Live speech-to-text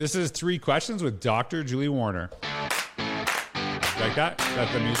This is Three Questions with Dr. Julie Warner. Like that?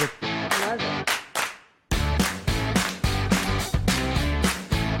 That's the music? I love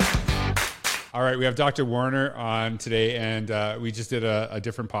it. All right, we have Dr. Warner on today, and we just did a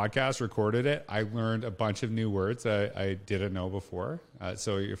different podcast, recorded it. I learned a bunch of new words I didn't know before.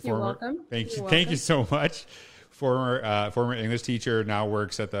 So you're welcome. Thank you. You're Thank welcome. you so much. Former English teacher, now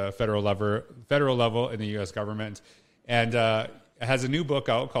works at the federal level in the U.S. government, and has a new book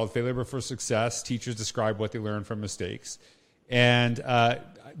out called Failure Before Success. Teachers describe what they learn from mistakes. And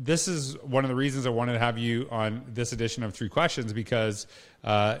this is one of the reasons I wanted to have you on this edition of Three Questions, because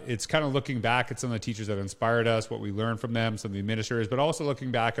it's kind of looking back at some of the teachers that inspired us, what we learned from them, some of the administrators, but also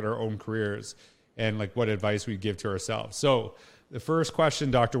looking back at our own careers and like what advice we'd give to ourselves. So the first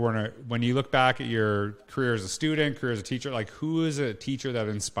question, Dr. Warner, when you look back at your career as a student, career as a teacher, like who is a teacher that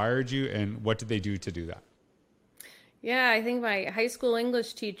inspired you and what did they do to do that? Yeah, I think my high school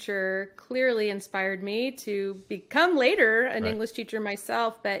English teacher clearly inspired me to become later an Right. English teacher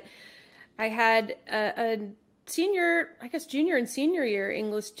myself. But I had a junior and senior year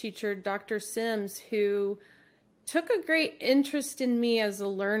English teacher, Dr. Sims, who took a great interest in me as a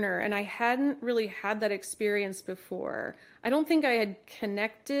learner. And I hadn't really had that experience before. I don't think I had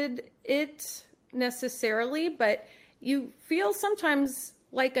connected it necessarily, but you feel sometimes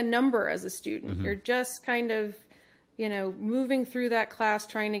like a number as a student. Mm-hmm. You're just kind of moving through that class,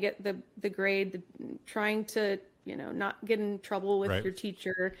 trying to get the grade, trying to, not get in trouble with Right. your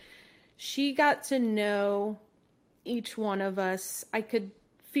teacher. She got to know each one of us. I could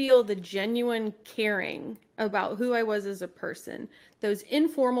feel the genuine caring about who I was as a person. Those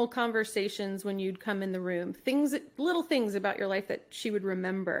informal conversations when you'd come in the room, little things about your life that she would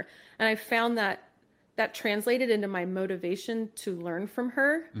remember. And I found that translated into my motivation to learn from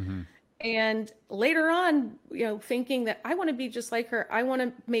her. Mm-hmm. And later on, thinking that I want to be just like her. I want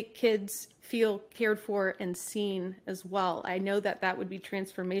to make kids feel cared for and seen as well. I know that would be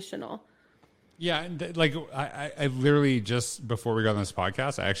transformational. Yeah, and I literally just before we got on this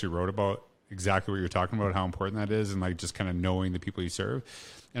podcast, I actually wrote about exactly what you're talking about, how important that is, and like just kind of knowing the people you serve.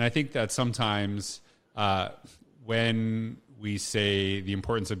 And I think that sometimes when we say the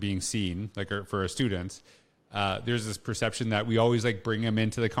importance of being seen, like for our students, there's this perception that we always like bring them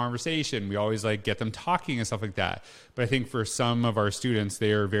into the conversation. We always like get them talking and stuff like that. But I think for some of our students,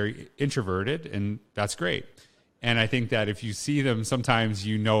 they are very introverted, and that's great. And I think that if you see them, sometimes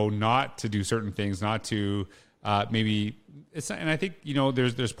not to do certain things, not to maybe it's. And I think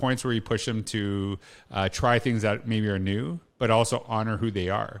there's points where you push them to try things that maybe are new, but also honor who they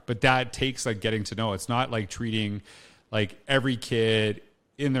are. But that takes like getting to know. It's not like treating like every kid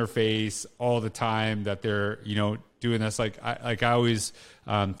in their face all the time that they're doing this. Like I always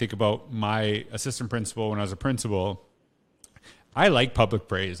think about my assistant principal when I was a principal. I like public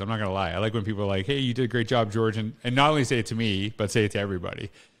praise. I'm not gonna lie. I like when people are like, "Hey, you did a great job, George," and not only say it to me, but say it to everybody,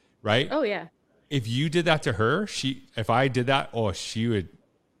 right? Oh yeah. If you did that to her, if I did that, she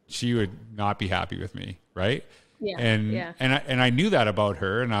would not be happy with me, right? Yeah. And I knew that about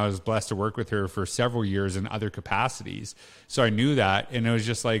her, and I was blessed to work with her for several years in other capacities. So I knew that, and it was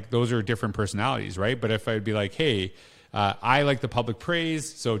just like those are different personalities, right? But if I'd be like, "Hey, I like the public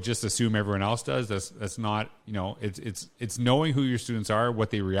praise," so just assume everyone else does. That's not, it's knowing who your students are,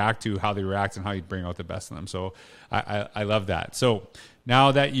 what they react to, how they react, and how you bring out the best in them. So I love that. So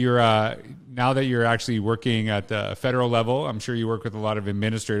now that you're actually working at the federal level, I'm sure you work with a lot of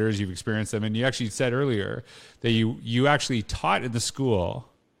administrators. You've experienced them, and you actually said earlier that you actually taught in the school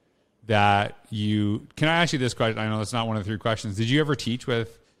that you. Can I ask you this question? I know it's not one of the three questions. Did you ever teach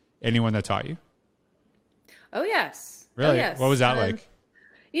with anyone that taught you? Oh yes. Really? Oh, yes. What was that like?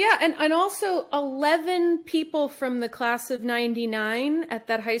 Yeah, and also 11 people from the class of 99 at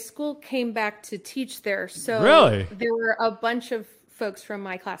that high school came back to teach there. So really? There were a bunch of folks from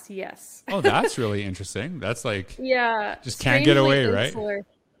my class, yes. Oh, that's really interesting. That's like just can't get away, right?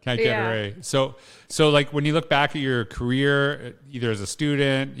 Can't get away. So like when you look back at your career, either as a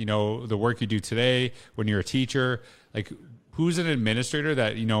student, the work you do today, when you're a teacher, like who's an administrator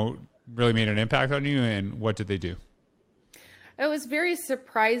that, really made an impact on you, and what did they do? It was very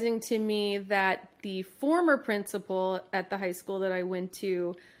surprising to me that the former principal at the high school that I went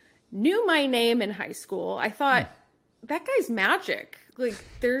to knew my name in high school. I thought, that guy's magic. Like,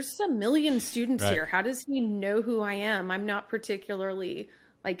 there's a million students Right. here. How does he know who I am? I'm not particularly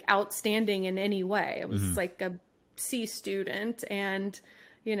like outstanding in any way. I was like a C student and,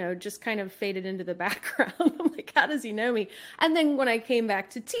 just kind of faded into the background. I'm like, how does he know me? And then when I came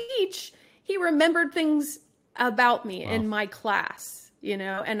back to teach, he remembered things about me in my class,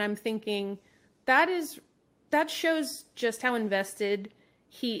 and I'm thinking that shows just how invested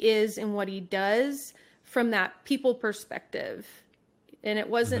he is and what he does from that people perspective. And it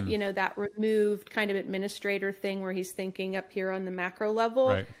wasn't, you know, that removed kind of administrator thing where he's thinking up here on the macro level.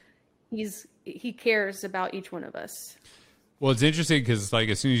 Right. He cares about each one of us. Well, it's interesting because, like,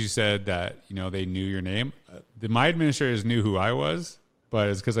 as soon as you said that, you know, they knew your name, my administrators knew who I was, but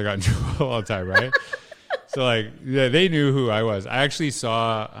it's because I got in trouble all the time, right? So, like, yeah, they knew who I was. I actually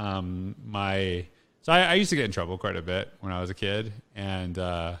saw I used to get in trouble quite a bit when I was a kid, and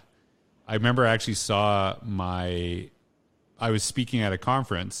I remember I actually saw I was speaking at a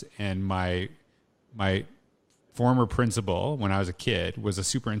conference, and my former principal when I was a kid was a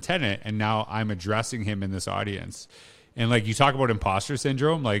superintendent, and now I'm addressing him in this audience. And like, you talk about imposter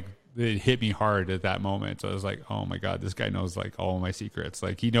syndrome, like it hit me hard at that moment. So I was like, oh my God, this guy knows like all my secrets.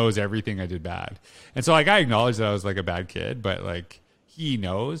 Like he knows everything I did bad. And so like, I acknowledged that I was like a bad kid, but like he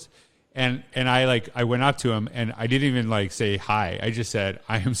knows. And I went up to him and I didn't even like say hi. I just said,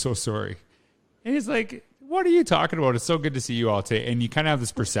 I am so sorry. And he's like, what are you talking about? It's so good to see you all today. And you kind of have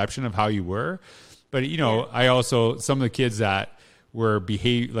this perception of how you were. But, you know, I also, some of the kids that were we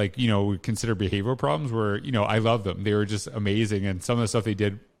consider behavioral problems were, you know, I love them. They were just amazing. And some of the stuff they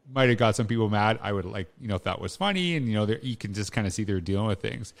did might have got some people mad. I would like, you know, if that was funny and, you know, you can just kind of see they're dealing with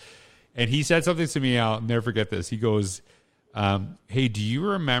things. And he said something to me, I'll never forget this. He goes, hey, do you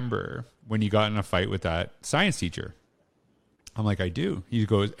remember when you got in a fight with that science teacher? I'm like, I do. He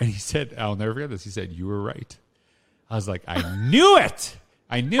goes, and he said, I'll never forget this. He said, you were right. I was like, I knew it.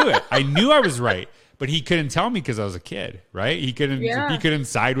 I knew it. I knew I was right. But he couldn't tell me because I was a kid, right? He couldn't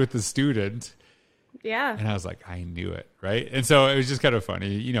side with the student. Yeah. And I was like, I knew it, right? And so it was just kind of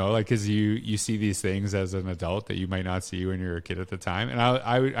funny, you know, like because you see these things as an adult that you might not see when you're a kid at the time. And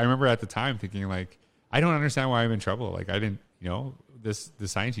I remember at the time thinking like, I don't understand why I'm in trouble. Like I didn't, you know, the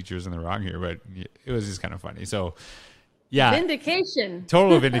science teacher is in the wrong here, but it was just kind of funny. So yeah. Vindication.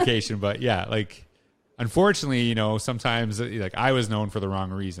 Total vindication. But yeah, like unfortunately, you know, sometimes like I was known for the wrong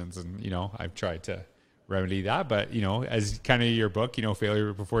reasons and, you know, I've tried to remedy that. But, you know, as kind of your book, you know,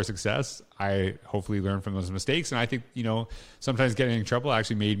 Failure Before Success, I hopefully learned from those mistakes. And I think, you know, sometimes getting in trouble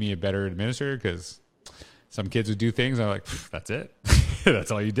actually made me a better administrator because some kids would do things. And I'm like, that's it.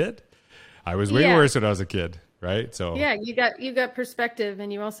 That's all you did. I was way worse when I was a kid. Right. So yeah, you got perspective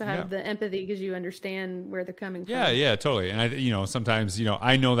and you also have the empathy because you understand where they're coming from. Yeah, totally. And I, you know, sometimes, you know,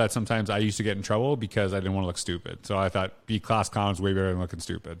 I know that sometimes I used to get in trouble because I didn't want to look stupid. So I thought B class comms way better than looking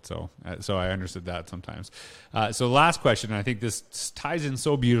stupid. So I understood that sometimes. So last question, and I think this ties in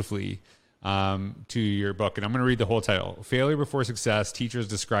so beautifully to your book, and I'm going to read the whole title. Failure Before Success, Teachers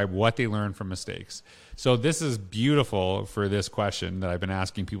Describe What They Learn from Mistakes. So this is beautiful for this question that I've been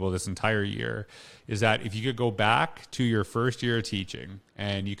asking people this entire year, is that if you could go back to your first year of teaching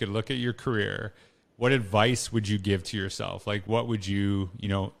and you could look at your career, what advice would you give to yourself? Like, what would you, you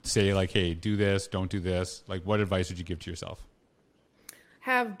know, say like, hey, do this, don't do this. Like, what advice would you give to yourself?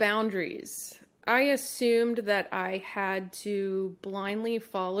 Have boundaries. I assumed that I had to blindly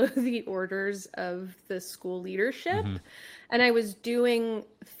follow the orders of the school leadership. Mm-hmm. And I was doing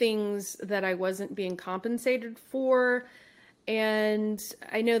things that I wasn't being compensated for. And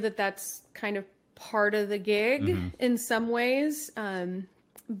I know that that's kind of part of the gig in some ways.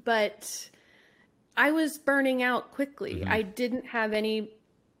 But I was burning out quickly. I didn't have any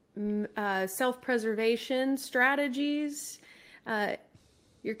self-preservation strategies.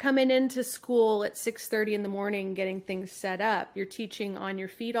 You're coming into school at 6:30 in the morning, getting things set up. You're teaching on your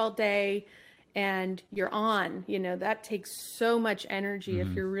feet all day and you're on, you know, that takes so much energy if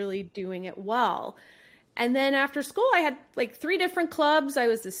you're really doing it well. And then after school, I had like 3 different clubs. I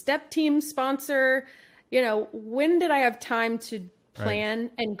was the step team sponsor. You know, when did I have time to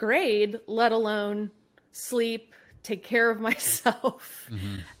plan and grade, let alone sleep, take care of myself?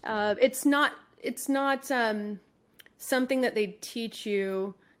 It's not something that they teach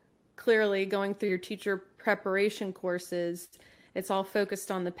you clearly going through your teacher preparation courses. It's all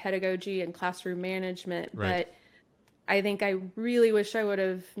focused on the pedagogy and classroom management. But I think I really wish I would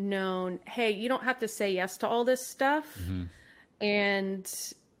have known, hey, you don't have to say yes to all this stuff. And,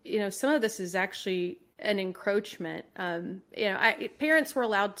 you know, some of this is actually an encroachment. You know, parents were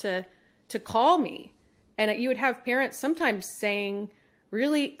allowed to call me, and you would have parents sometimes saying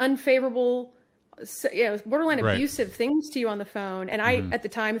really unfavorable, you know, borderline abusive things to you on the phone. And I, at the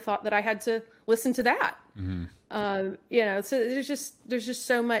time, thought that I had to listen to that. You know, so there's just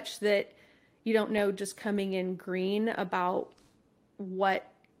so much that you don't know just coming in green about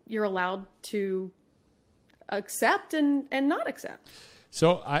what you're allowed to accept and not accept.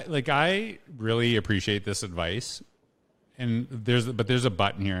 So I really appreciate this advice. And there's a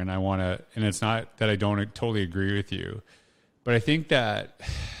button here, and and it's not that I don't totally agree with you, But I think that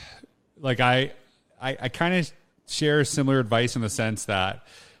like I kind of share similar advice in the sense that,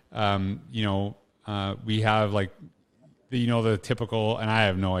 we have like, the typical, and I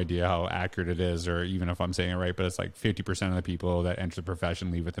have no idea how accurate it is, or even if I'm saying it right, but it's like 50% of the people that enter the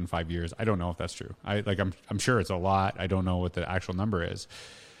profession leave within 5 years. I don't know if that's true. I'm sure it's a lot. I don't know what the actual number is,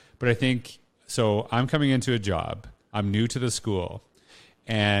 but I think, so I'm coming into a job, I'm new to the school,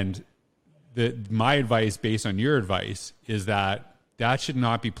 and my advice based on your advice is that should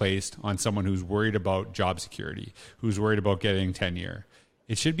not be placed on someone who's worried about job security, who's worried about getting tenure.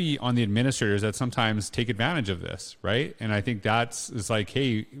 It should be on the administrators that sometimes take advantage of this, right? And I think it's like,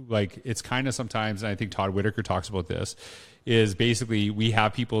 hey, like it's kind of sometimes, and I think Todd Whitaker talks about this, is basically we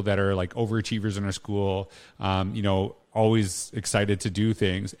have people that are like overachievers in our school, always excited to do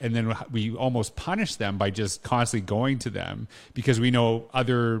things. And then we almost punish them by just constantly going to them because we know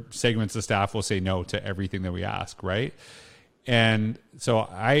other segments of staff will say no to everything that we ask, right? And so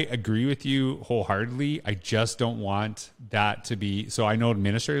I agree with you wholeheartedly. I just don't want that to be, so I know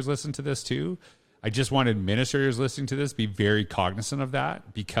administrators listen to this too. I just want administrators listening to this be very cognizant of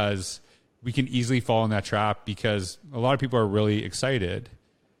that, because we can easily fall in that trap, because a lot of people are really excited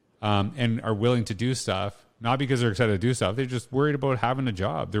and are willing to do stuff, not because they're excited to do stuff. They're just worried about having a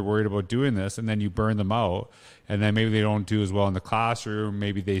job. They're worried about doing this, and then you burn them out, and then maybe they don't do as well in the classroom.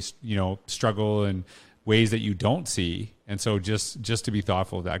 Maybe they, struggle in ways that you don't see. And so just to be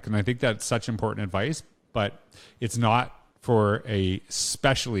thoughtful of that. And I think that's such important advice, but it's not for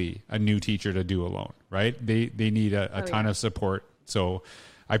especially a new teacher to do alone, right? They need a ton of support. So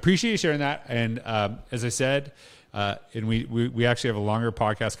I appreciate you sharing that. And as I said, and we actually have a longer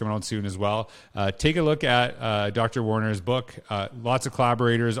podcast coming out soon as well. Take a look at Dr. Warner's book. Lots of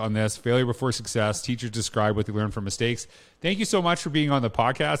collaborators on this. Failure Before Success. Teachers describe what they learn from mistakes. Thank you so much for being on the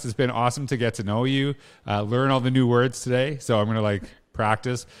podcast. It's been awesome to get to know you, learn all the new words today. So I'm going to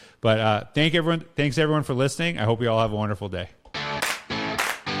practice. But thanks everyone for listening. I hope you all have a wonderful day.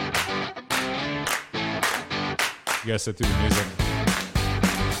 You guys sit through the music.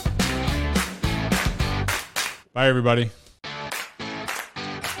 Bye, everybody.